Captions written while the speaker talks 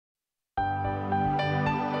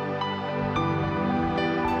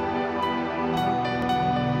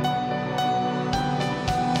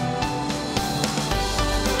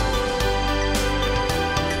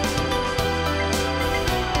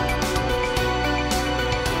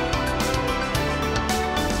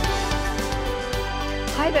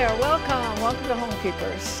there, welcome to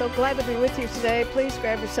Homekeepers. So glad to be with you today. Please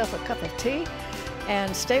grab yourself a cup of tea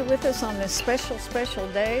and stay with us on this special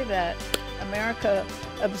day that America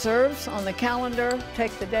observes on the calendar.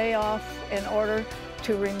 Take the day off in order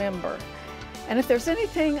to remember. And if there's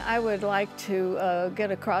anything I would like to get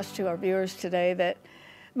across to our viewers today, that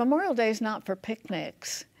Memorial Day is not for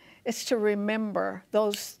picnics. It's to remember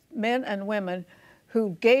those men and women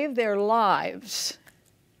who gave their lives.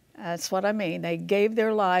 That's what I mean. They gave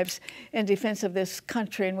their lives in defense of this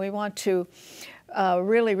country, and we want to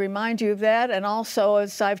really remind you of that. And also,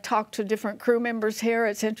 as I've talked to different crew members here,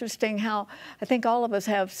 it's interesting how I think all of us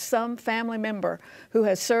have some family member who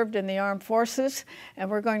has served in the armed forces,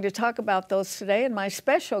 and we're going to talk about those today. And my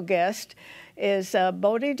special guest is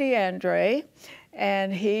Bodie D'Andrea,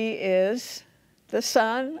 and he is the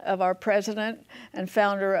son of our president and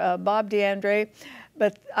founder, Bob D'Andrea.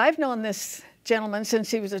 But I've known this gentleman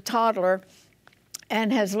since he was a toddler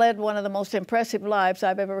and has led one of the most impressive lives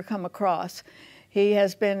I've ever come across. He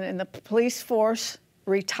has been in the police force,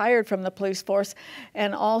 retired from the police force,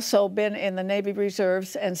 and also been in the Navy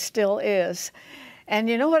Reserves and still is. And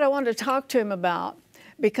you know what I wanted to talk to him about?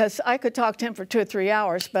 Because I could talk to him for 2 or 3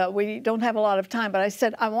 hours, but we don't have a lot of time. But I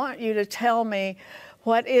said, I want you to tell me,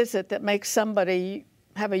 what is it that makes somebody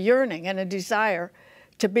have a yearning and a desire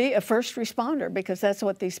to be a first responder, because that's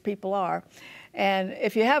what these people are. And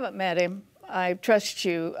if you haven't met him, I trust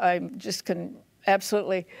you. I just can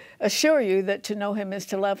absolutely assure you that to know him is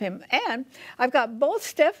to love him. And I've got both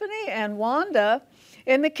Stephanie and Wanda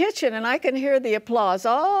in the kitchen, and I can hear the applause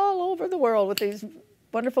all over the world with these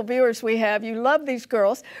wonderful viewers we have. You love these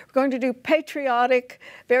girls. We're going to do patriotic,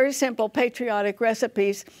 very simple patriotic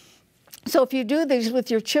recipes. So if you do these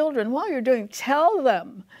with your children, while you're doing, tell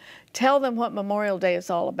them what Memorial Day is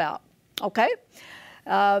all about, okay?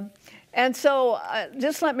 And so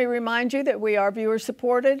just let me remind you that we are viewer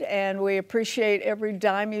supported, and we appreciate every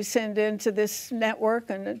dime you send into this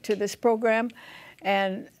network and to this program.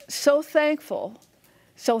 And so thankful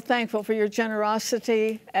for your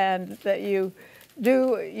generosity, and that you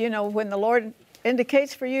do, you know, when the Lord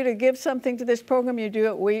indicates for you to give something to this program, you do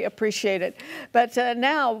it. We appreciate it. But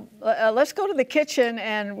now let's go to the kitchen,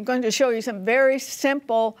 and we're going to show you some very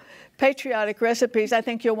simple patriotic recipes. I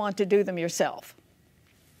think you'll want to do them yourself.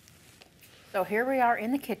 So here we are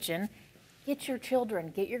in the kitchen. Get your children,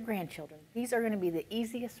 get your grandchildren. These are going to be the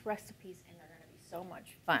easiest recipes, and they're going to be so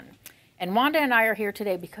much fun. And Wanda and I are here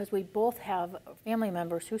today because we both have family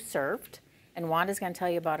members who served. And Wanda's going to tell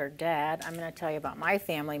you about her dad. I'm going to tell you about my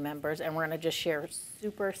family members, and we're going to just share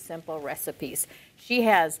super simple recipes. She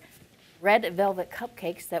has red velvet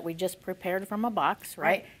cupcakes that we just prepared from a box,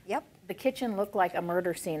 right? Yep. The kitchen looked like a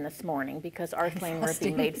murder scene this morning because Arthelene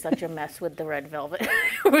Rippy made such a mess with the red velvet.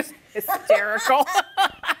 It was hysterical.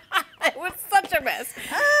 It was such a mess.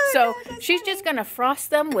 So she's just going to frost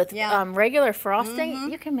them with regular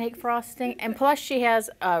frosting. You can make frosting. And plus she has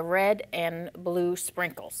red and blue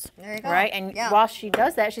sprinkles. There you go. Right? And while she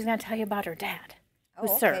does that, she's going to tell you about her dad.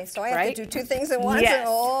 Oh, okay. So I have to do 2 things at once? Yes.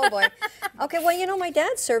 Oh, boy. Okay, well, you know, my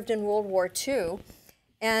dad served in World War II.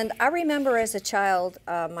 And I remember as a child,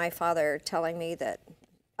 my father telling me that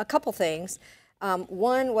a couple things.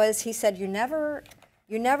 One was, he said, you never,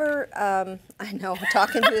 I know,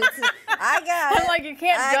 talking to this, I got it. I'm like, you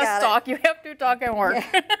can't just talk, you have to talk and work.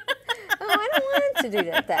 Yeah. Oh, I don't want to do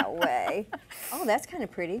it that way. Oh, that's kind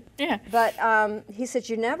of pretty. Yeah. But he said,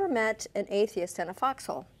 you never met an atheist in a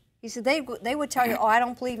foxhole. He said, they would tell you, oh, I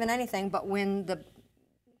don't believe in anything, but when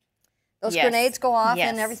those grenades go off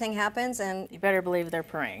and everything happens, and you better believe they're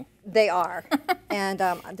praying. They are. And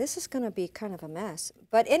this is going to be kind of a mess.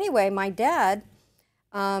 But anyway, my dad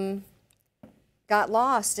got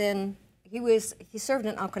lost in, he served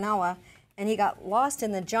in Okinawa, and he got lost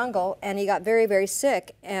in the jungle, and he got very, very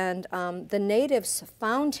sick. And the natives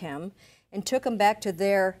found him and took him back to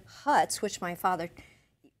their huts, which my father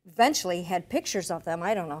eventually had pictures of them.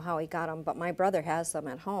 I don't know how he got them, but my brother has them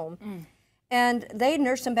at home. And they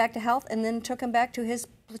nursed him back to health and then took him back to his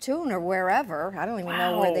platoon or wherever. I don't even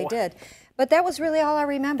know where they did. But that was really all I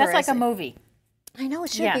remember. That's like a movie. I know,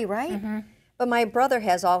 it should be, right? But my brother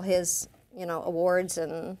has all his, you know, awards,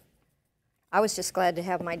 and I was just glad to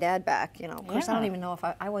have my dad back, you know. Of course, I don't even know if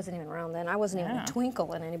I wasn't even around then. I wasn't even a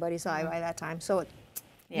twinkle in anybody's eye by that time. So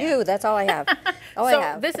that's all I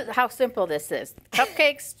have. This is how simple this is.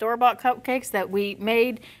 Cupcakes, store-bought cupcakes that we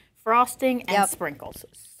made, frosting and sprinkles.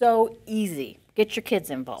 So easy. Get your kids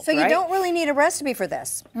involved. So you don't really need a recipe for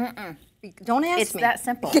this. Don't ask me. It's that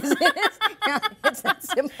simple. It's that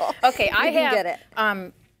simple. Okay, I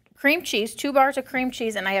have cream cheese, 2 bars of cream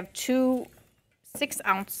cheese, and I have 2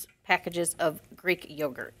 6-ounce packages of Greek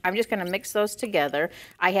yogurt. I'm just going to mix those together.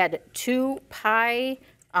 I had 2 pie,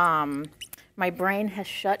 my brain has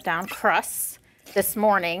shut down, crusts this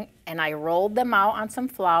morning, and I rolled them out on some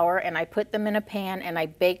flour, and I put them in a pan, and I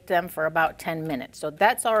baked them for about 10 minutes. So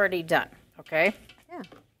that's already done, okay? Yeah.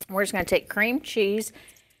 We're just going to take cream cheese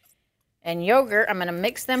and yogurt. I'm going to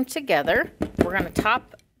mix them together. We're going to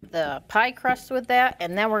top the pie crust with that,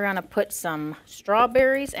 and then we're going to put some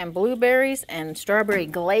strawberries and blueberries and strawberry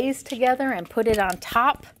glaze together and put it on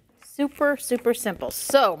top. Super, super simple.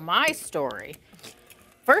 So my story.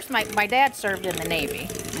 First, my dad served in the Navy,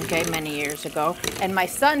 okay, many years ago, and my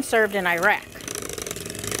son served in Iraq.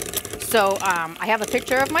 So I have a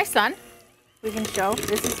picture of my son. We can show.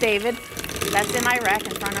 This is David. That's in Iraq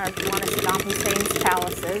in front of one of Saddam Hussein's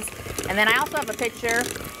palaces. And then I also have a picture.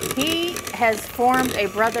 He has formed a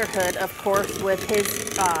brotherhood, of course, with his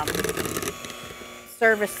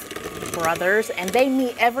service brothers, and they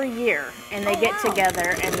meet every year, and they get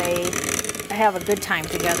together, and they have a good time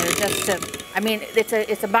together. Just to, I mean,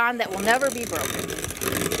 it's a bond that will never be broken.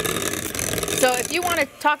 So if you want to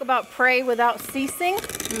talk about pray without ceasing,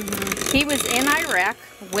 he was in Iraq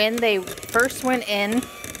when they first went in.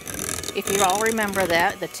 If you all remember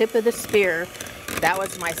that, the tip of the spear, that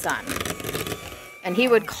was my son. And he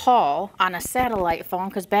would call on a satellite phone,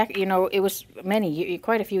 because back, you know, it was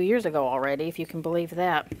quite a few years ago already, if you can believe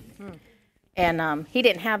that. And they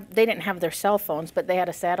didn't have their cell phones, but they had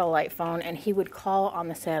a satellite phone, and he would call on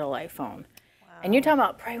the satellite phone. Wow. And you're talking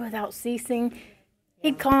about pray without ceasing.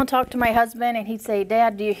 He'd call and talk to my husband, and he'd say,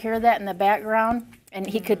 "Dad, do you hear that in the background?" And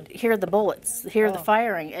he could hear the bullets, hear the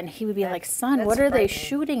firing, and he would be like, "Son, what are they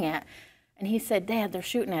shooting at?" And he said, "Dad, they're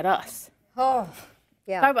shooting at us." Oh,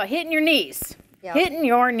 yeah. Talk about hitting your knees. Yep. Hitting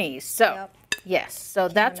your knees. So, yes. So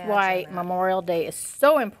that's why Memorial Day is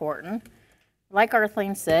so important. Like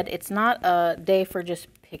Arthelene said, it's not a day for just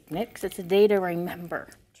picnics. It's a day to remember.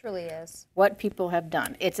 It truly is. What people have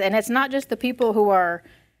done. And it's not just the people who are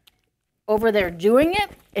over there doing it.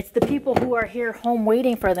 It's the people who are here home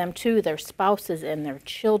waiting for them too, their spouses and their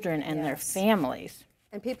children and their families.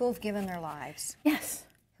 And people who've given their lives. Yes.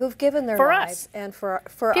 Who've given their lives and for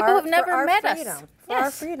people our, who've never met freedom, us. For our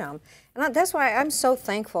freedom. And that's why I'm so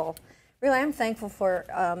thankful. Really, I'm thankful for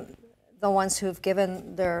the ones who've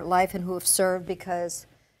given their life and who have served, because,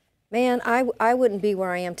 man, I wouldn't be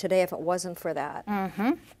where I am today if it wasn't for that.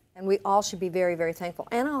 And we all should be very, very thankful.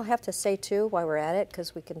 And I'll have to say, too, while we're at it,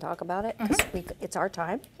 because we can talk about it, because it's our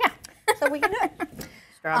time. Yeah. So we can do it.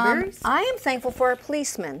 Strawberries. I am thankful for our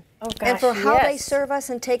policemen. Oh, gosh, and for how they serve us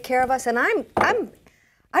and take care of us. And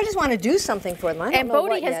I just want to do something for them. And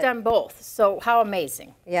Bodie has done both, so how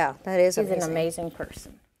amazing. Yeah, that is amazing. He's an amazing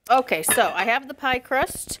person. Okay, so I have the pie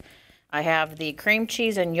crust. I have the cream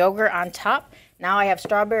cheese and yogurt on top. Now I have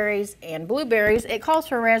strawberries and blueberries. It calls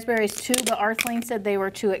for raspberries too, but Arthelene said they were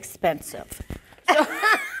too expensive. So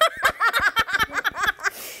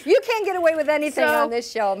you can't get away with anything on this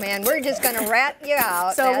show, man. We're just going to rat you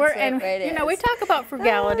out. So we talk about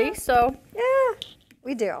frugality, so. Yeah.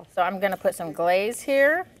 We do. So I'm going to put some glaze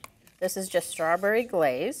here. This is just strawberry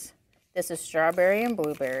glaze. This is strawberry and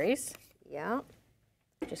blueberries. Yeah.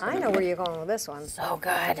 I know where you're going with this one. So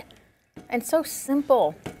good. And so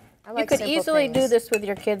simple. I like you could easily do this with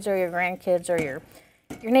your kids or your grandkids or your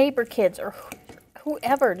neighbor kids or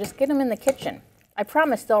whoever. Just get them in the kitchen. I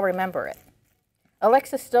promise they'll remember it.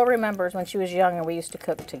 Alexis still remembers when she was young and we used to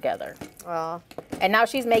cook together. Well. And now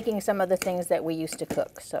she's making some of the things that we used to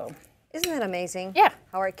cook, so. Isn't that amazing? Yeah.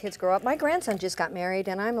 How our kids grow up. My grandson just got married,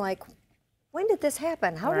 and I'm like, when did this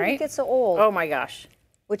happen? How did he get so old? Oh, my gosh.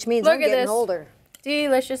 Which means I'm getting older.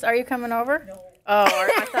 Delicious. Are you coming over? No. Oh,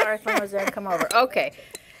 I thought Arthelene was there to come over. Okay.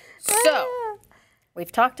 So,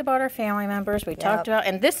 we've talked about our family members. We talked about,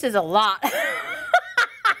 and this is a lot.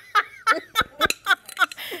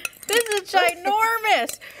 This is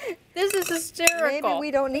ginormous. This is hysterical. Maybe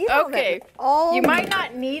we don't need all that. You might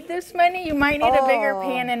not need this many. You might need a bigger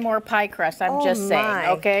pan and more pie crust. I'm just saying,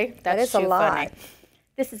 okay? That's too funny.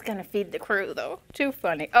 This is going to feed the crew, though. Too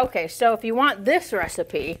funny. Okay, so if you want this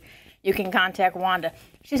recipe, you can contact Wanda.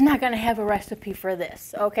 She's not going to have a recipe for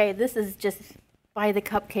this, okay? This is just buy the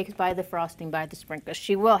cupcakes, buy the frosting, buy the sprinkles.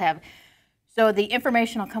 She will have. So the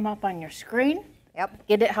information will come up on your screen. Yep.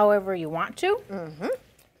 Get it however you want to.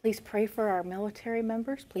 Please pray for our military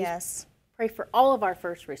members. Please pray for all of our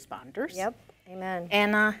first responders. Yep. Amen.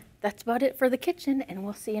 And that's about it for the kitchen, and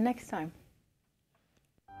we'll see you next time.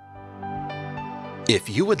 If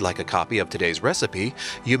you would like a copy of today's recipe,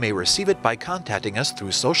 you may receive it by contacting us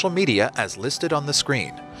through social media as listed on the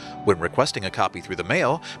screen. When requesting a copy through the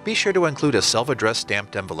mail, be sure to include a self-addressed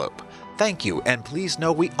stamped envelope. Thank you, and please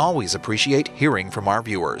know we always appreciate hearing from our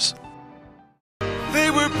viewers.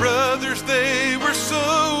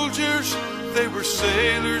 were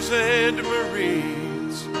sailors and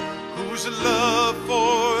Marines whose love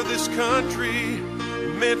for this country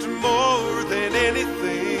meant more than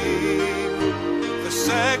anything. The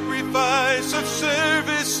sacrifice of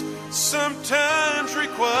service sometimes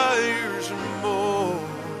requires more.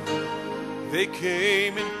 They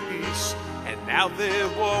came in peace, and now they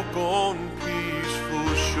walk on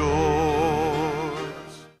peaceful shores.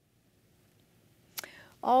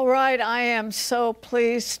 All right, I am so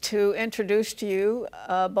pleased to introduce to you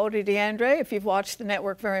Bodie D'Andrea. If you've watched the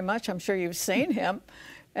network very much, I'm sure you've seen him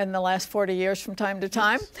in the last 40 years from time to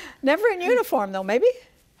time. Never in uniform, though, maybe?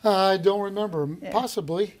 I don't remember. Yeah.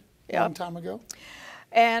 Possibly. Yep. A long time ago.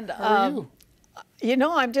 And How are you? you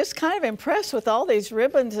know, I'm just kind of impressed with all these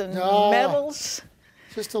ribbons and medals.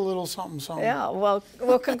 Just a little something, something. Yeah, well,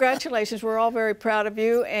 congratulations. We're all very proud of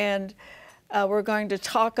you, and we're going to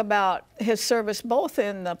talk about his service both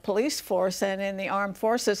in the police force and in the armed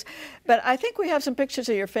forces. But I think we have some pictures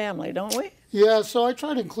of your family, don't we? Yeah, so I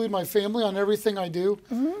try to include my family on everything I do.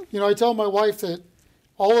 Mm-hmm. You know, I tell my wife that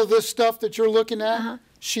all of this stuff that you're looking at,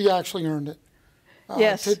 she actually earned it.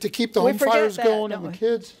 Yes. To keep the We home forget fires that, going don't and the we?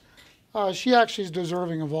 kids. She actually is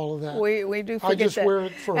deserving of all of that. We do forget I just that. wear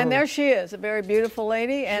it for and her. there she is, a very beautiful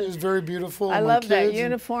lady. And She is very beautiful. I my love that kids and-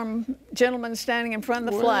 uniform gentleman standing in front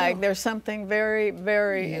of the Well, flag. There's something very,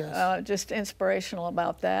 very Yes. just inspirational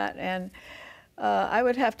about that. And I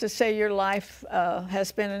would have to say your life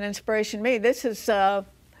has been an inspiration to me. This is That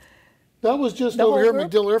was just The over whole here group?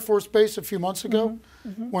 at MacDill Air Force Base a few months ago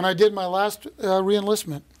when I did my last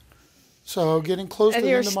re-enlistment. So getting close And to the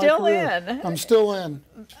you're end of my still career. in. I'm still in.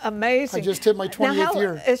 amazing. I just hit my 28th now,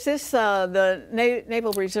 year. Is this the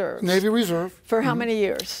Naval Reserve? Navy Reserve. For how many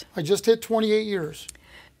years? I just hit 28 years.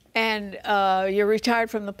 And you're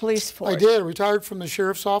retired from the police force? I did. Retired from the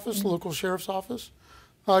sheriff's office, the local sheriff's office,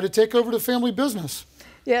 to take over the family business.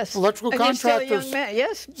 Yes. Electrical and you're still a contractors. young man.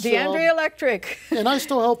 Yes, So- D'Andrea Electric. And I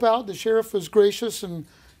still help out. The sheriff was gracious and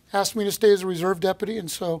asked me to stay as a reserve deputy. And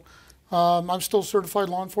so I'm still certified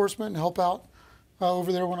law enforcement and help out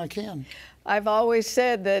over there when I can. I've always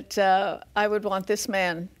said that I would want this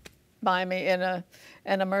man by me in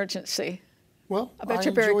an emergency. Well, I bet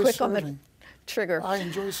you're very enjoy quick on serving. the trigger. I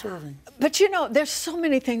enjoy serving. But you know, there's so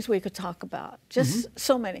many things we could talk about, just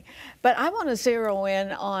so many. But I want to zero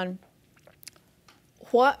in on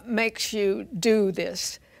what makes you do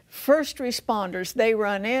this. First responders, they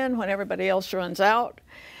run in when everybody else runs out.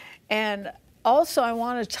 And also, I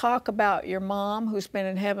want to talk about your mom, who's been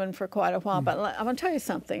in heaven for quite a while. But I'm going to tell you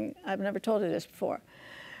something. I've never told you this before.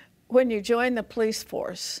 When you joined the police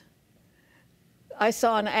force, I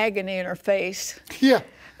saw an agony in her face. Yeah.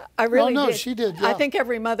 I really no, did. she did, I yeah. think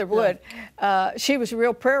every mother would. She was a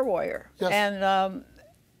real prayer warrior. Yes. And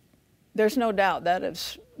there's no doubt that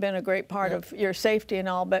has been a great part of your safety and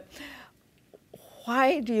all. But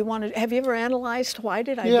why do you want to, have you ever analyzed why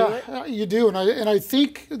did I do it? Yeah, you do. And I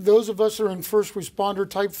think those of us that are in first responder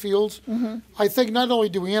type fields, I think not only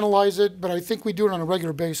do we analyze it, but I think we do it on a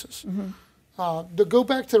regular basis. To go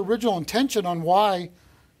back to the original intention on why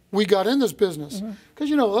we got in this business. Because,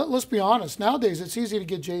 you know, let's be honest, nowadays it's easy to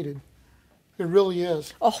get jaded. It really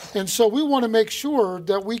is. Oh. And so we want to make sure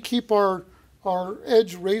that we keep our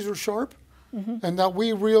edge razor sharp and that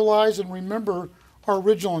we realize and remember our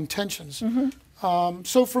original intentions.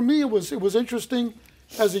 So for me, it was interesting.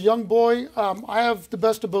 As a young boy, I have the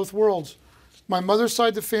best of both worlds. My mother's side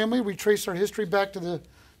of the family, we trace our history back to the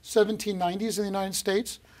 1790s in the United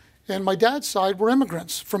States. And my dad's side were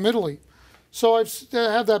immigrants from Italy. So I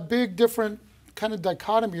have that big, different kind of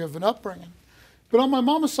dichotomy of an upbringing. But on my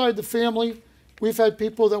mama's side of the family, we've had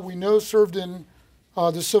people that we know served in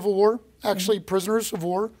the Civil War, actually prisoners of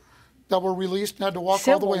war that were released and had to walk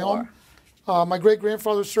all the way home. My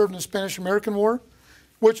great-grandfather served in the Spanish-American War,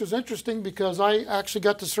 which was interesting because I actually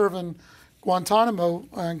got to serve in Guantanamo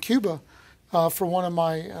in Cuba for one of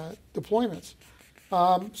my deployments.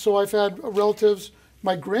 So I've had relatives.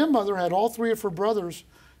 My grandmother had all three of her brothers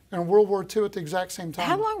in World War II at the exact same time.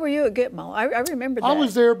 How long were you at Gitmo? I remember that. I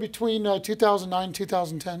was there between 2009 and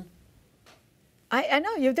 2010. I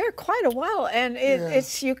know, you're there quite a while, and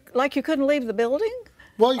it's like you couldn't leave the building?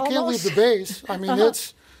 Well, you can't leave Almost. the base. I mean,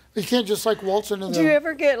 you can't just like waltz into the... Do you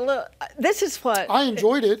ever get a little, this is what... I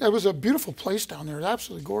enjoyed it. It was a beautiful place down there.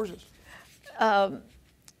 Absolutely gorgeous.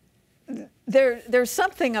 There's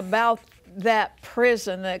something about that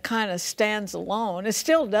prison that kind of stands alone. It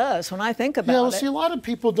still does when I think about Yeah, well, it. see, a lot of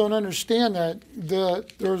people don't understand that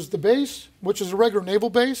there's the base, which is a regular naval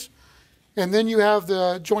base, and then you have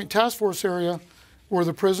the Joint Task Force area where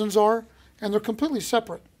the prisons are, and they're completely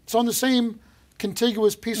separate. It's on the same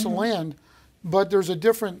contiguous piece of land, but there's a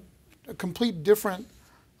complete different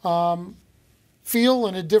feel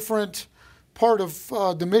and a different part of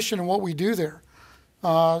the mission and what we do there.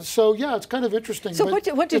 So yeah, it's kind of interesting. So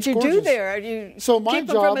what did you do there? You so my keep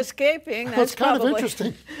them job from escaping. That's kind probably of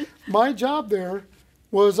interesting. My job there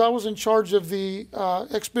was I was in charge of the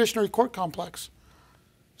expeditionary court complex.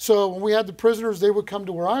 So when we had the prisoners, they would come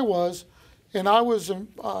to where I was, and I was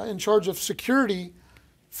in charge of security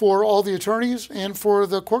for all the attorneys and for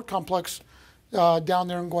the court complex down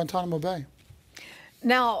there in Guantanamo Bay.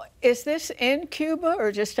 Now, is this in Cuba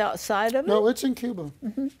or just outside of it? No, it's in Cuba.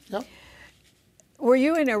 Mm-hmm. Yep. Were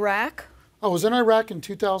you in Iraq? I was in Iraq in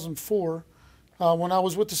 2004 when I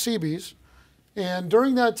was with the Seabees. And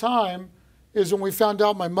during that time is when we found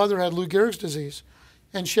out my mother had Lou Gehrig's disease.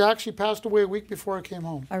 And she actually passed away a week before I came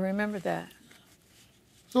home. I remember that.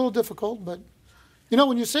 It's a little difficult, but you know,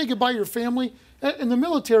 when you say goodbye to your family, in the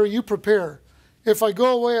military you prepare. If I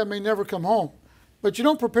go away, I may never come home. But you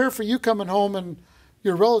don't prepare for you coming home and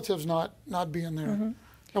your relatives not being there. Mm-hmm.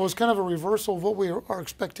 It was kind of a reversal of what our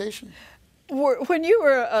expectation. When you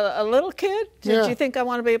were a little kid, did Yeah. you think I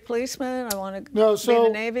want to be a policeman? I want to No, be in the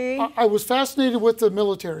Navy? I was fascinated with the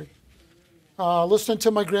military. Listening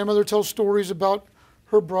to my grandmother tell stories about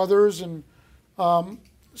her brothers and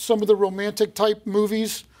some of the romantic type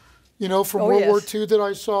movies, you know, from World War II that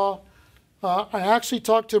I saw. I actually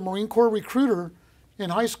talked to a Marine Corps recruiter in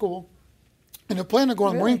high school and I planned to go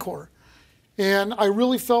on the Marine Corps. And I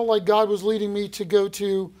really felt like God was leading me to go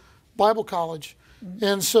to Bible college. Mm-hmm.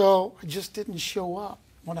 And so I just didn't show up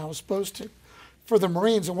when I was supposed to for the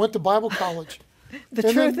Marines and went to Bible college.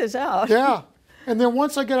 The truth is out. Yeah. And then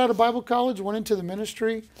once I got out of Bible college, went into the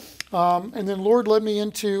ministry. And then Lord led me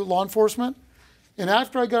into law enforcement. And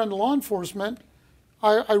after I got into law enforcement,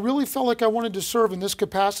 I really felt like I wanted to serve in this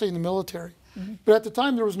capacity in the military. Mm-hmm. But at the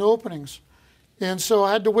time, there was no openings. And so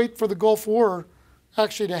I had to wait for the Gulf War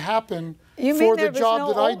actually to happen for the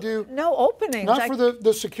job that I do. No openings? Not for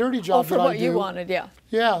the security job that I do. For what you wanted, yeah.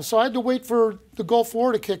 Yeah, so I had to wait for the Gulf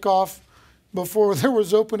War to kick off before there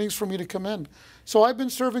was openings for me to come in. So I've been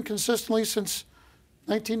serving consistently since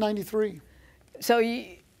 1993. So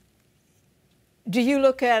do you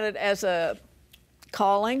look at it as a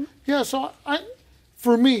calling? Yeah, so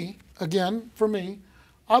for me, I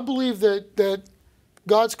believe that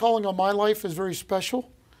God's calling on my life is very special,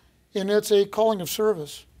 and it's a calling of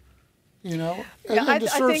service, you know, and to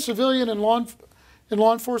serve civilian and law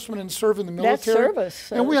enforcement and serve in the military. That's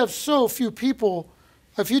service. And we have so few people.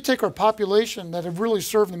 If you take our population that have really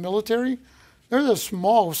served in the military, there's a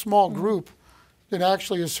small group that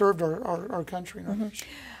actually has served our country and our nation.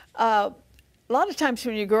 A lot of times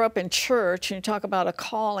when you grow up in church and you talk about a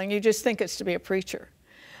calling, you just think it's to be a preacher.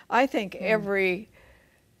 I think every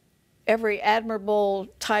admirable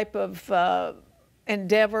type of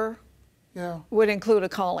endeavor would include a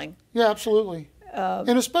calling. Yeah, absolutely.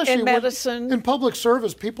 And especially in medicine. In public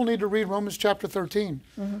service, people need to read Romans chapter 13,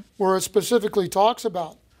 where it specifically talks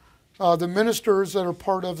about the ministers that are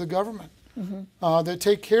part of the government, that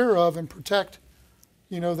take care of and protect,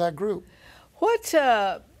 you know, that group.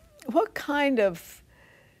 What kind of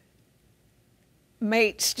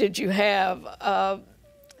mates did you have?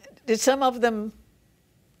 Did some of them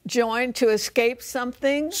join to escape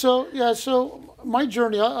something? So my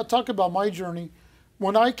journey, I'll talk about my journey.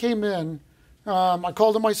 When I came in, I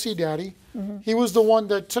called him my sea daddy. He was the one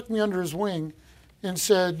that took me under his wing and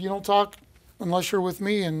said, you don't talk unless you're with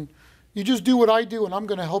me, and you just do what I do, and I'm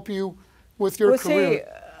going to help you with your career.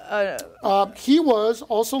 He was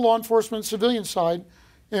also law enforcement civilian side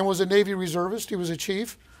and was a Navy reservist. He was a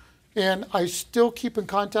chief, and I still keep in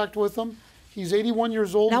contact with him. He's 81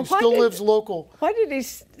 years old. He still lives local. Why did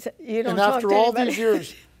you don't and talk after to all anybody?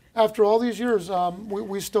 these years,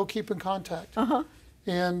 we still keep in contact.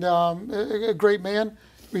 And a great man,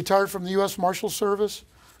 retired from the U.S. Marshal Service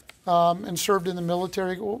and served in the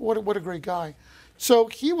military. What a great guy. So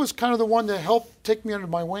he was kind of the one that helped take me under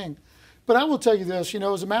my wing. But I will tell you this, you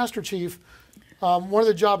know, as a Master Chief, one of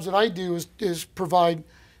the jobs that I do is provide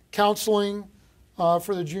counseling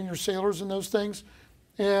for the junior sailors and those things.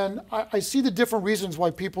 And I see the different reasons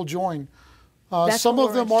why people join. Some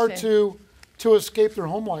of them are to escape their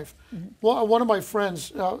home life. Well, one of my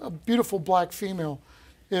friends, a beautiful black female,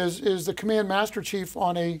 is the command master chief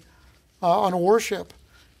on a warship,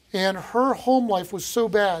 and her home life was so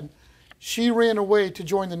bad, she ran away to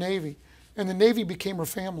join the Navy, and the Navy became her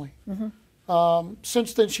family.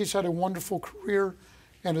 Since then, she's had a wonderful career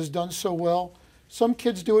and has done so well. Some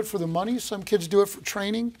kids do it for the money. Some kids do it for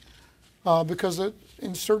training, because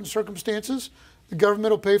in certain circumstances, the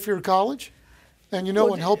government will pay for your college, and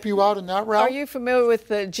and help you out in that route. Are you familiar with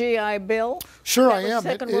the GI Bill? Sure, I am.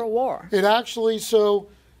 Second World War. It actually, so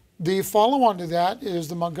the follow-on to that is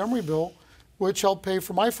the Montgomery Bill, which helped pay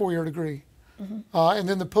for my 4-year degree. And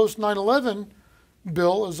then the post 9/11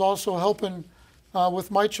 bill is also helping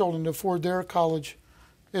with my children to afford their college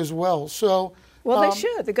as well. So, well, they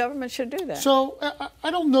should. The government should do that. So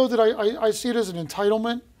I don't know that I see it as an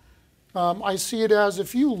entitlement. I see it as,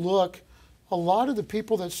 if you look, a lot of the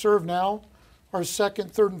people that serve now are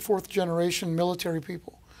second, third, and fourth generation military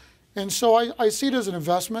people. And so I see it as an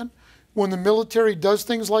investment. When the military does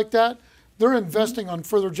things like that, they're investing on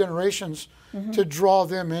further generations to draw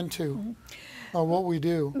them into what we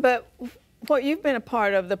do. But what you've been a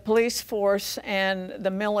part of, the police force and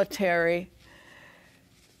the military,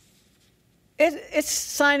 it's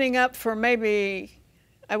signing up for maybe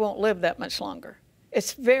I won't live that much longer.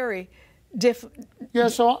 It's very different. Yeah,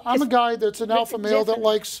 so I'm a guy that's an alpha male that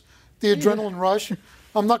likes the adrenaline rush.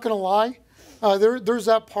 I'm not going to lie. There's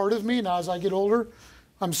that part of me now. As I get older,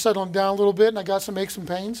 I'm settling down a little bit, and I got some aches and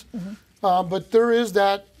pains. But there is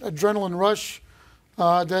that adrenaline rush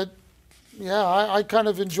that, yeah, I kind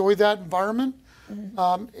of enjoy that environment. But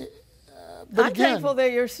I'm again, thankful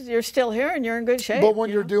that you're still here and you're in good shape. but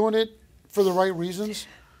when you're doing it for the right reasons.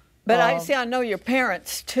 But I know your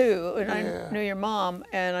parents too, and I knew your mom,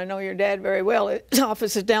 and I know your dad very well. His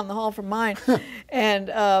office is down the hall from mine,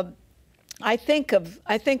 and I think of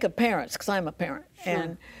parents because I'm a parent,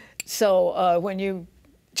 and so when you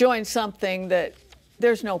join something that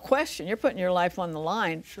there's no question, you're putting your life on the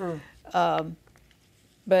line. Sure.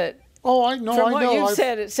 But I know. from what you've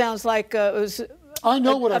said, it sounds like it was I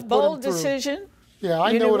know what I've a put bold them through. decision. Yeah,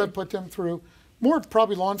 I know what I put them through. More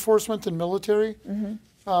probably law enforcement than military.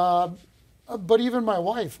 But even my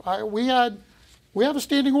wife, we have a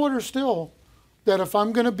standing order still that if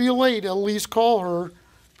I'm going to be late, at least call her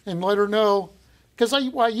and let her know. Because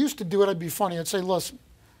I used to do it, I'd be funny. I'd say, listen,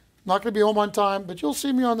 I'm not going to be home on time, but you'll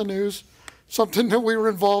see me on the news, something that we were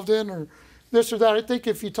involved in or this or that. I think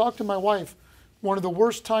if you talk to my wife, one of the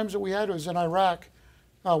worst times that we had was in Iraq.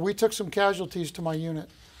 We took some casualties to my unit.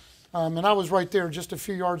 And I was right there just a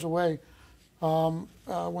few yards away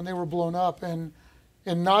when they were blown up. And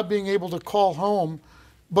not being able to call home,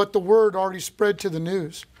 but the word already spread to the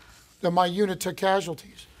news that my unit took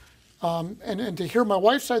casualties. And to hear my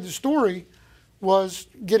wife's side of the story was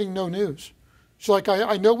getting no news. She's like,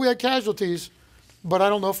 I know we had casualties, but I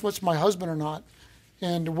don't know if it's my husband or not.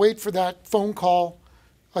 And to wait for that phone call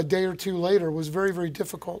a day or two later was very, very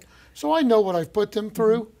difficult. So I know what I've put them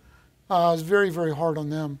through. It's very, very hard on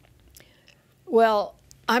them. Well,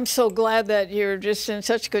 I'm so glad that you're just in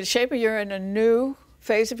such good shape. You're in a new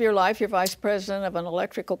phase of your life. You're vice president of an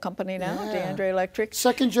electrical company now, D'Andrea Electric.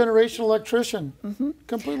 Second generation electrician,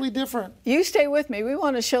 completely different. You stay with me. We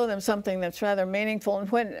want to show them something that's rather meaningful. And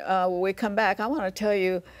when we come back, I want to tell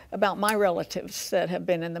you about my relatives that have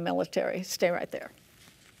been in the military. Stay right there.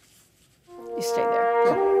 You stay there.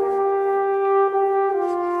 Yeah.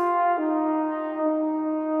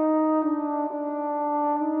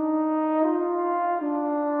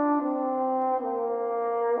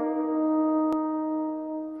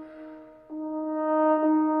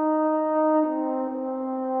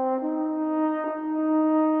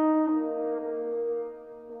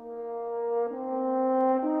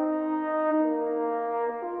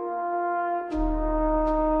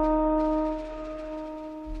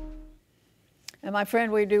 And my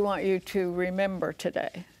friend, we do want you to remember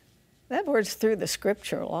today. That word's through the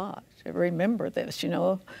scripture a lot. Remember this, you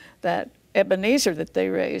know, that Ebenezer that they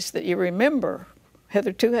raised, that you remember.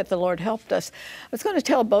 Hitherto hath the Lord helped us. I was going to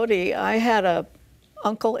tell Bodie, I had a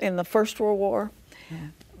uncle in the First World War,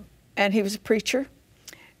 and he was a preacher,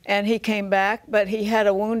 and he came back, but he had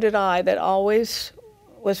a wounded eye that always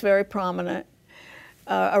was very prominent,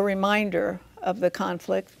 a reminder of the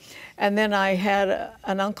conflict. And then I had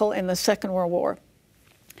an uncle in the Second World War,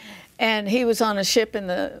 and he was on a ship in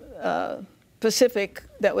the Pacific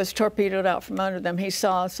that was torpedoed out from under them. He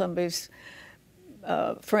saw some of his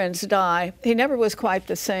friends die. He never was quite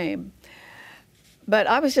the same. But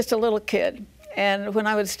I was just a little kid, and when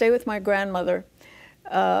I would stay with my grandmother,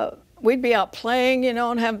 we'd be out playing, you know,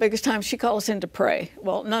 and having the biggest time. She called us in to pray.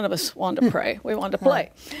 Well, none of us wanted to pray. We wanted to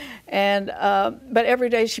play. And, but every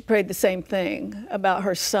day she prayed the same thing about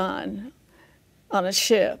her son on a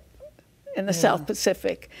ship in the South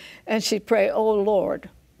Pacific. And she'd pray, oh, Lord,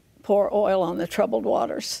 pour oil on the troubled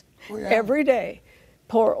waters. Every day,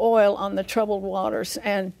 pour oil on the troubled waters.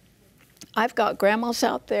 And I've got grandmas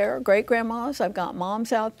out there, great-grandmas, I've got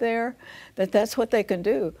moms out there, that's what they can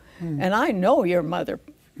do. And I know your mother.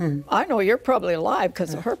 I know you're probably alive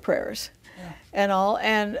because of her prayers and all.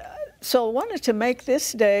 And so I wanted to make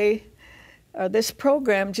this day, this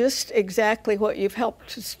program, just exactly what you've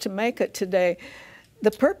helped us to make it today. The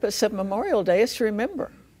purpose of Memorial Day is to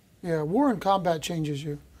remember. Yeah, war and combat changes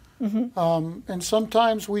you. And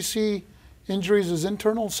sometimes we see injuries as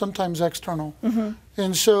internal, sometimes external.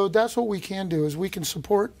 And so that's what we can do, is we can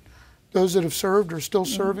support those that have served or still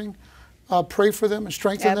serving, pray for them and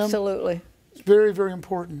strengthen them. Absolutely. It's very, very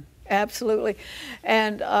important. Absolutely.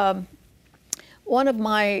 And one of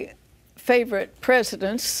my favorite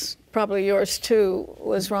presidents, probably yours too,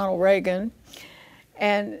 was Ronald Reagan.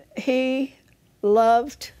 And he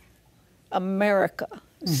loved America.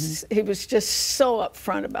 He was just so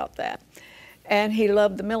upfront about that. And he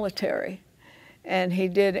loved the military. And he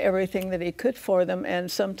did everything that he could for them. And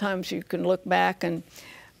sometimes you can look back and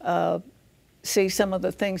see some of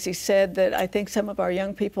the things he said that I think some of our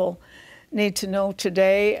young people need to know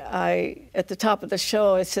today. At the top of the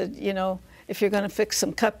show, I said, you know, if you're going to fix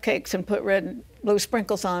some cupcakes and put red and blue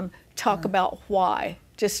sprinkles on them, talk about why.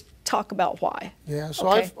 Just talk about why. Yeah, so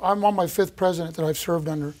okay? I'm on my 5th president that I've served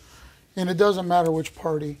under, and it doesn't matter which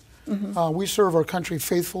party. We serve our country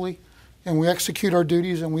faithfully, and we execute our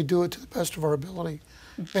duties, and we do it to the best of our ability.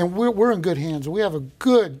 And we're in good hands. We have a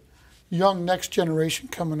good, young next generation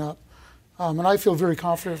coming up, and I feel very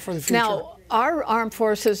confident for the future. Now, our armed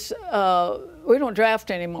forces, we don't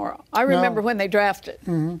draft anymore. I remember when they drafted.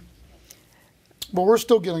 But we're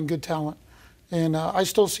still getting good talent, and I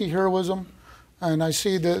still see heroism, and I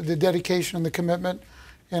see the dedication and the commitment,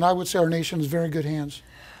 and I would say our nation is in very good hands.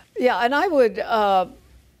 Yeah, and I would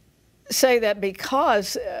say that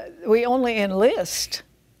because we only enlist,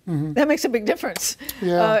 that makes a big difference.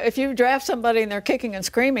 Yeah. If you draft somebody and they're kicking and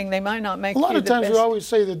screaming, they might not make A lot you of the times best. we always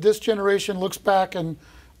say that this generation looks back and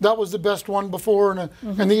that was the best one before,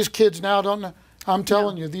 and these kids now don't know. I'm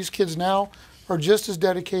telling you, these kids now are just as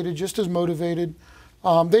dedicated, just as motivated.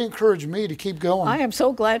 They encourage me to keep going. I am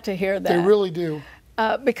so glad to hear that. They really do.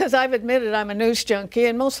 Because I've admitted I'm a news junkie,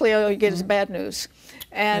 and mostly all you get is bad news.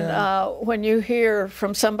 And when you hear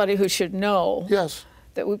from somebody who should know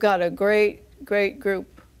that we've got a great, great group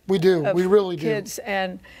we do. of We really kids,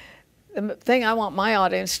 and the thing I want my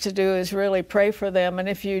audience to do is really pray for them. And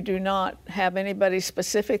if you do not have anybody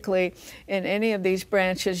specifically in any of these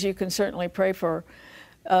branches, you can certainly pray for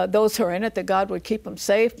those who are in it, that God would keep them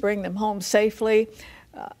safe, bring them home safely.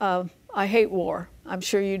 I hate war. I'm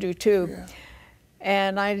sure you do too. Yeah.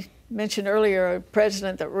 And I mentioned earlier a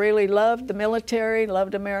president that really loved the military,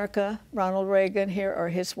 loved America, Ronald Reagan. Here are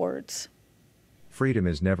his words. Freedom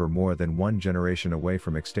is never more than one generation away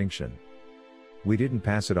from extinction. We didn't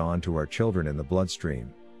pass it on to our children in the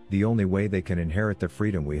bloodstream. The only way they can inherit the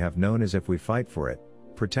freedom we have known is if we fight for it,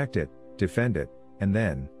 protect it, defend it, and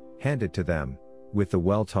then hand it to them, with the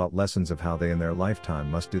well-taught lessons of how they in their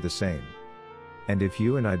lifetime must do the same. And if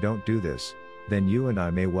you and I don't do this, then you and I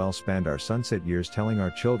may well spend our sunset years telling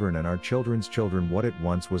our children and our children's children what it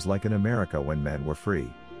once was like in America when men were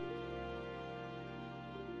free.